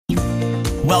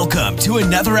Welcome to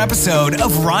another episode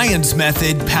of Ryan's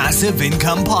Method Passive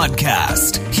Income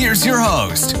Podcast. Here's your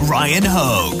host, Ryan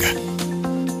Hogue.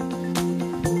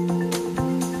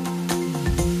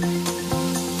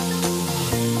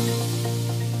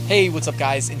 Hey, what's up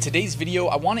guys? In today's video,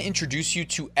 I want to introduce you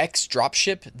to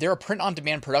XDropShip. They're a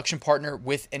print-on-demand production partner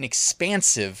with an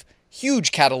expansive,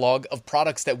 huge catalog of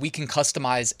products that we can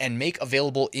customize and make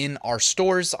available in our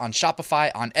stores, on Shopify,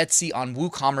 on Etsy, on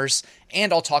WooCommerce,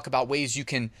 and I'll talk about ways you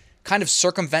can kind of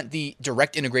circumvent the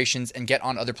direct integrations and get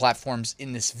on other platforms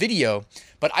in this video.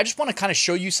 But I just want to kind of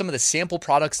show you some of the sample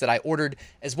products that I ordered,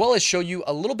 as well as show you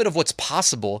a little bit of what's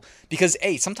possible, because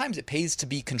sometimes it pays to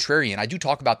be contrarian. I do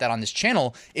talk about that on this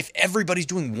channel. If everybody's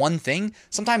doing one thing,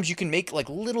 sometimes you can make like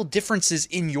little differences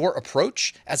in your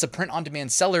approach as a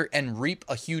print-on-demand seller and reap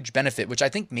a huge benefit, which I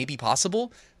think may be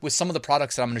possible with some of the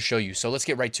products that I'm going to show you. So let's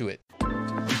get right to it.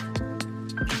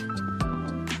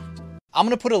 I'm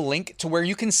going to put a link to where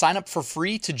you can sign up for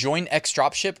free to join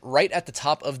XDropShip right at the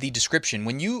top of the description.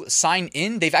 When you sign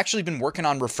in, they've actually been working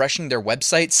on refreshing their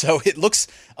website, so it looks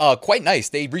quite nice.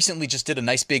 They recently just did a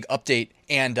nice big update,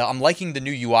 and I'm liking the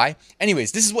new UI.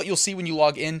 Anyways, this is what you'll see when you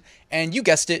log in, and you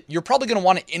guessed it, you're probably going to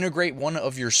want to integrate one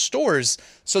of your stores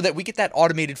so that we get that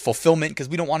automated fulfillment, because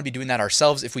we don't want to be doing that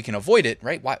ourselves if we can avoid it,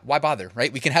 right? Why bother,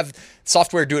 right? We can have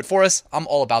software do it for us. I'm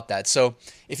all about that. So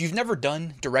if you've never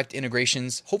done direct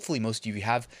integrations, hopefully most of you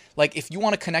have, like if you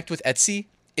want to connect with Etsy,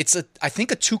 it's I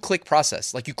think a 2-click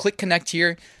process. Like you click connect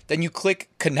here, then you click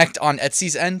connect on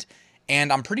Etsy's end,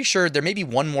 and I'm pretty sure there may be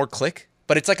one more click,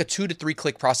 but it's like a 2 to 3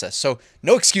 click process. So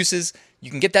no excuses. You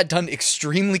can get that done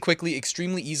extremely quickly,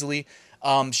 extremely easily.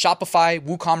 Shopify,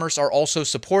 WooCommerce are also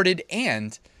supported,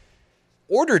 and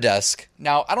OrderDesk.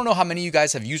 Now, I don't know how many of you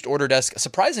guys have used OrderDesk. A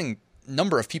surprising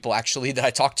number of people actually that I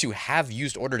talked to have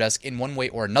used OrderDesk in one way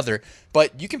or another,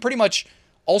 but you can pretty much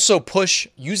also push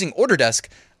using OrderDesk.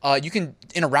 You can,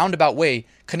 in a roundabout way,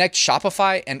 connect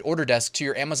Shopify and OrderDesk to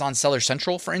your Amazon Seller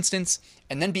Central, for instance,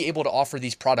 and then be able to offer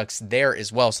these products there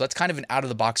as well. So that's kind of an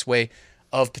out-of-the-box way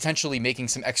of potentially making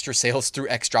some extra sales through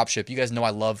XDropShip. You guys know I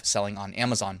love selling on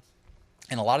Amazon,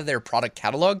 and a lot of their product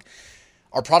catalog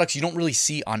are products you don't really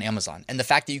see on Amazon. And the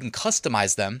fact that you can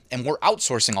customize them, and we're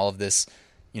outsourcing all of this,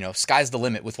 sky's the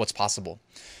limit with what's possible.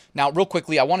 Now, real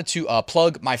quickly, I wanted to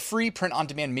plug my free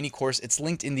print-on-demand mini course. It's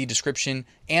linked in the description,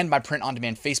 and my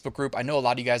print-on-demand Facebook group. I know a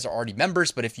lot of you guys are already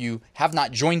members, but if you have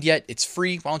not joined yet, it's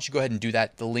free. Why don't you go ahead and do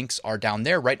that? The links are down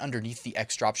there right underneath the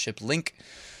XDropShip link.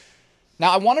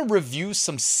 Now, I want to review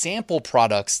some sample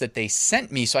products that they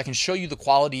sent me so I can show you the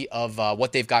quality of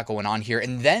what they've got going on here.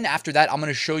 And then after that, I'm going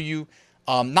to show you,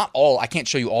 I can't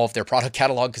show you all of their product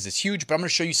catalog because it's huge, but I'm going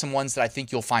to show you some ones that I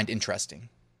think you'll find interesting.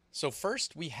 So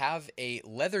first, we have a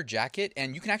leather jacket,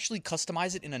 and you can actually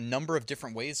customize it in a number of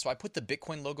different ways. So I put the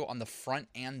Bitcoin logo on the front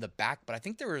and the back, but I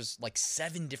think there was like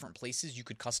 7 different places you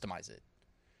could customize it.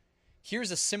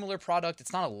 Here's a similar product.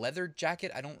 It's not a leather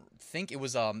jacket. I don't think it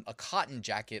was a cotton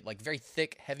jacket, like very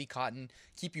thick, heavy cotton.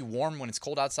 Keep you warm when it's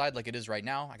cold outside like it is right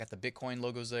now. I got the Bitcoin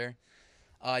logos there.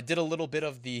 I did a little bit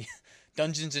of the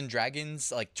Dungeons and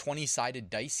Dragons, like 20-sided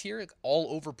dice here, all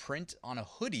over print on a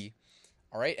hoodie.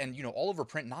 All right, and all over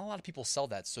print, not a lot of people sell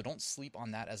that, so don't sleep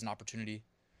on that as an opportunity.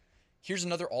 Here's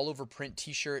another all over print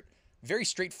t-shirt. Very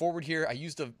straightforward here. I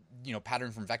used a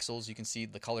pattern from Vexels. You can see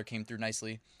the color came through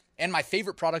nicely. And my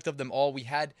favorite product of them all, we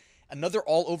had another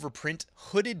all over print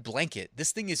hooded blanket.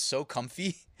 This thing is so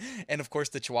comfy. And of course,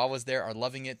 the Chihuahuas there are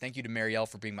loving it. Thank you to Marielle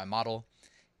for being my model.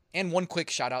 And one quick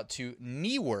shout out to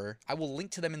Neewer. I will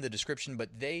link to them in the description, but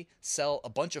they sell a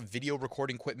bunch of video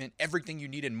recording equipment, everything you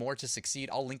need and more to succeed.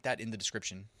 I'll link that in the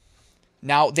description.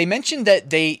 Now, they mentioned that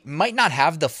they might not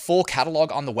have the full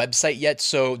catalog on the website yet,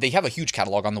 so they have a huge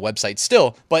catalog on the website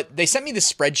still, but they sent me this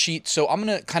spreadsheet, so I'm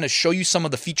going to kind of show you some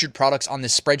of the featured products on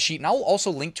this spreadsheet, and I'll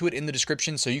also link to it in the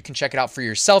description so you can check it out for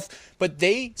yourself. But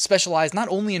they specialize not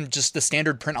only in just the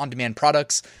standard print-on-demand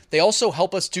products, they also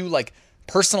help us do like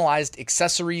personalized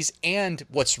accessories, and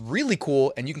what's really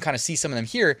cool, and you can kind of see some of them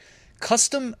here,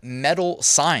 custom metal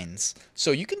signs.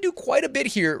 So you can do quite a bit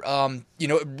here,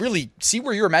 really see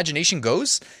where your imagination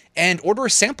goes and order a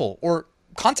sample or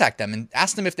contact them and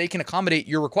ask them if they can accommodate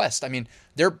your request. I mean,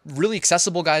 they're really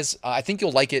accessible, guys. I think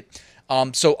you'll like it.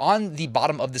 So on the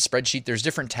bottom of the spreadsheet, there's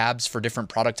different tabs for different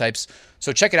product types.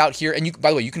 So check it out here. And by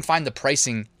the way, you can find the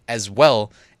pricing as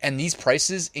well. And these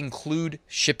prices include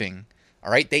shipping.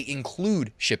 All right, they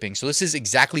include shipping. So this is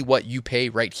exactly what you pay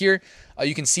right here.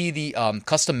 You can see the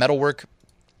custom metalwork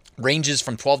ranges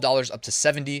from $12 up to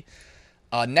 $70.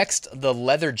 Next, the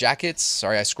leather jackets.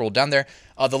 Sorry, I scrolled down there.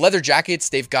 The leather jackets,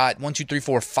 they've got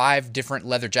 5 different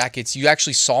leather jackets. You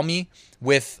actually saw me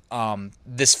with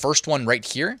this first one right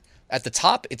here. At the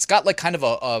top, it's got like kind of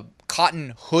a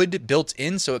cotton hood built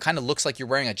in, so it kind of looks like you're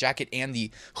wearing a jacket and the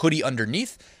hoodie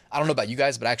underneath. I don't know about you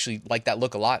guys, but I actually like that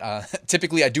look a lot.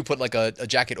 Typically, I do put like a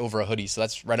jacket over a hoodie, so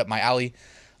that's right up my alley.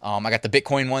 I got the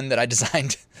Bitcoin one that I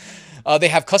designed. They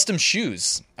have custom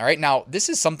shoes. All right, now this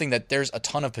is something that there's a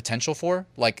ton of potential for.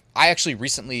 Like, I actually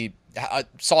recently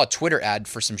saw a Twitter ad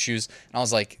for some shoes, and I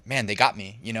was like, man, they got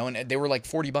me, and they were like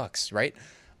 $40, right?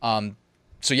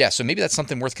 So maybe that's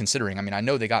something worth considering. I mean, I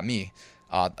know they got me.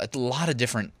 A lot of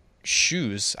different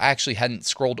shoes. I actually hadn't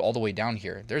scrolled all the way down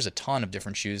here. There's a ton of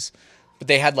different shoes. But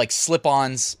they had like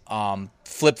slip-ons,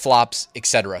 flip-flops,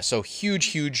 etc. So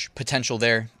huge potential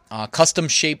there.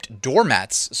 Custom-shaped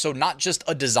doormats. So not just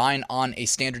a design on a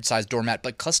standard-sized doormat,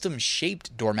 but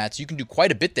custom-shaped doormats. You can do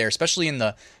quite a bit there, especially in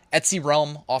the Etsy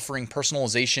realm, offering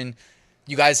personalization.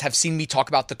 You guys have seen me talk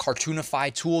about the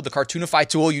Cartoonify tool. The Cartoonify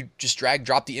tool, you just drag,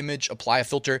 drop the image, apply a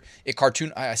filter.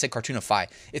 I said Cartoonify.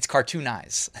 It's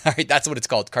Cartoonize. All right, that's what it's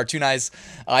called, Cartoonize.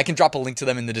 I can drop a link to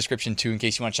them in the description too in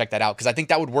case you want to check that out, because I think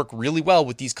that would work really well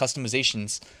with these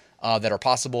customizations that are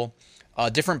possible.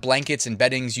 Different blankets and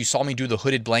beddings. You saw me do the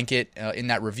hooded blanket in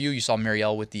that review. You saw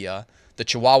Marielle with the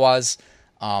Chihuahuas.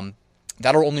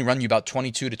 That'll only run you about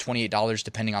 $22 to $28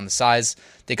 depending on the size.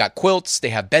 They got quilts. They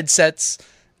have bed sets.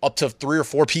 Up to 3 or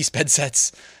 4 piece bed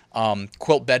sets,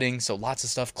 quilt bedding, so lots of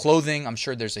stuff. Clothing, I'm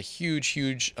sure there's a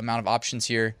huge amount of options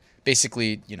here.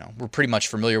 Basically, we're pretty much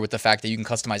familiar with the fact that you can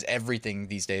customize everything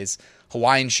these days.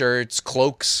 Hawaiian shirts,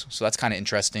 cloaks, so that's kind of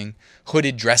interesting.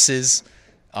 Hooded dresses,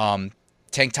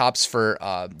 tank tops for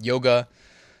yoga,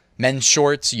 men's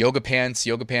shorts, yoga pants,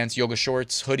 yoga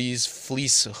shorts, hoodies,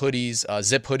 fleece hoodies,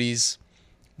 zip hoodies,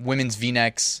 women's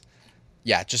V-necks.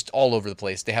 Yeah, just all over the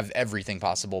place. They have everything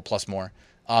possible, plus more.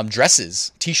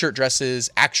 Dresses, t-shirt dresses,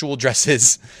 actual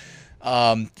dresses.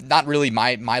 Not really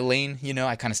my lane,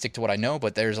 I kind of stick to what I know,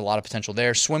 but there's a lot of potential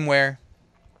there. Swimwear,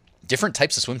 different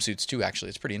types of swimsuits too, actually.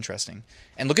 It's pretty interesting.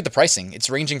 And look at the pricing. It's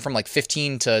ranging from like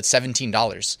 $15 to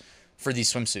 $17 for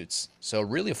these swimsuits. So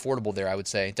really affordable there, I would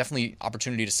say. Definitely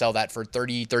opportunity to sell that for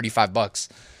 $30, $35.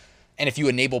 And if you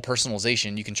enable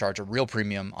personalization, you can charge a real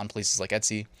premium on places like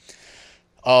Etsy.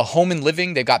 Home and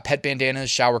living, they've got pet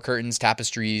bandanas, shower curtains,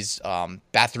 tapestries,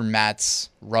 bathroom mats,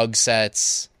 rug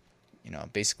sets,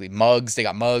 basically mugs. They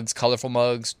got mugs, colorful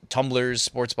mugs, tumblers,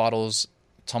 sports bottles.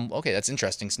 Okay, that's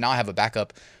interesting. So now I have a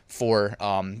backup for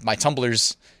my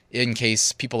tumblers in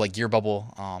case people like Gear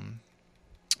Bubble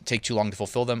take too long to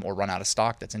fulfill them or run out of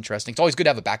stock. That's interesting. It's always good to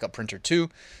have a backup printer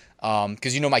too,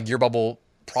 because my Gear Bubble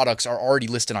products are already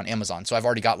listed on Amazon. So I've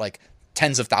already got like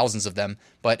tens of thousands of them,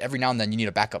 but every now and then you need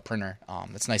a backup printer.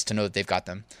 It's nice to know that they've got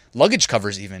them. Luggage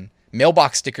covers even,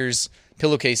 mailbox stickers,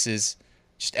 pillowcases,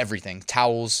 just everything.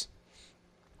 Towels,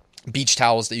 beach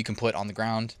towels that you can put on the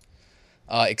ground.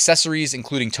 Accessories,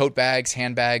 including tote bags,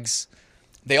 handbags.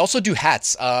 They also do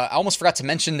hats. I almost forgot to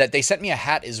mention that they sent me a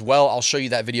hat as well. I'll show you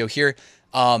that video here.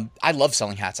 I love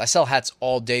selling hats. I sell hats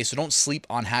all day, so don't sleep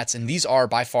on hats. And these are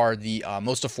by far the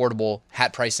most affordable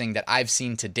hat pricing that I've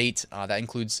seen to date. That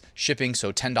includes shipping,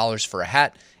 so $10 for a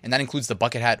hat. And that includes the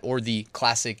bucket hat or the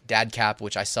classic dad cap,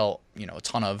 which I sell, a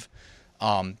ton of.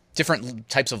 Different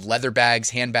types of leather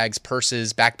bags, handbags,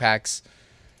 purses, backpacks.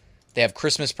 They have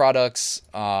Christmas products,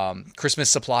 Christmas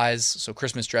supplies, so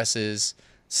Christmas dresses,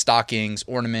 stockings,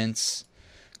 ornaments,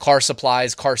 car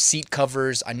supplies, car seat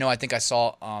covers. I think I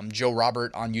saw Joe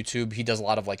Robert on YouTube. He does a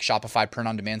lot of like Shopify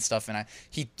print-on-demand stuff, and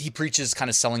he preaches kind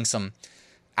of selling some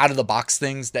out-of-the-box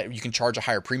things that you can charge a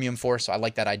higher premium for, so I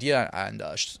like that idea, and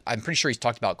I'm pretty sure he's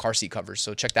talked about car seat covers,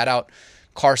 so check that out.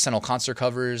 Car Sentinel concert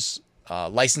covers,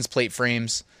 license plate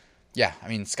frames. Yeah,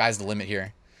 sky's the limit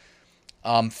here.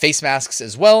 Face masks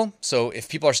as well, so if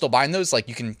people are still buying those, like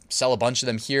you can sell a bunch of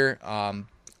them here.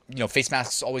 Face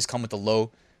masks always come with a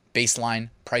low baseline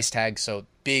price tag, so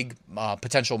big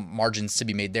potential margins to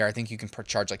be made there. I think you can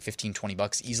charge like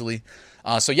 $15-20 easily.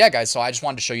 So yeah, guys, so I just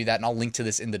wanted to show you that, and I'll link to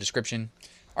this in the description.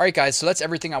 All right, guys, so that's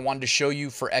everything I wanted to show you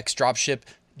for X Dropship.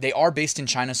 They are based in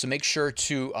China, so make sure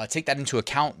to take that into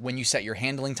account when you set your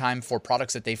handling time for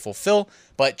products that they fulfill.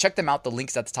 But check them out. The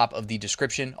link's at the top of the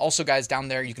description. Also, guys, down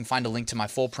there, you can find a link to my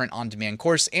full print on-demand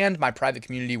course and my private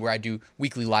community where I do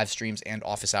weekly live streams and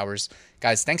office hours.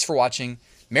 Guys, thanks for watching.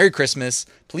 Merry Christmas.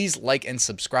 Please like and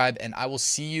subscribe, and I will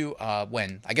see you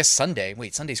when? I guess Sunday.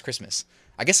 Wait, Sunday's Christmas.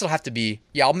 I guess it'll have to be,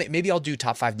 maybe I'll do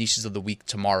top 5 niches of the week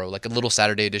tomorrow, like a little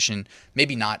Saturday edition.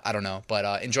 Maybe not, I don't know.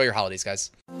 But enjoy your holidays,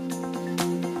 guys.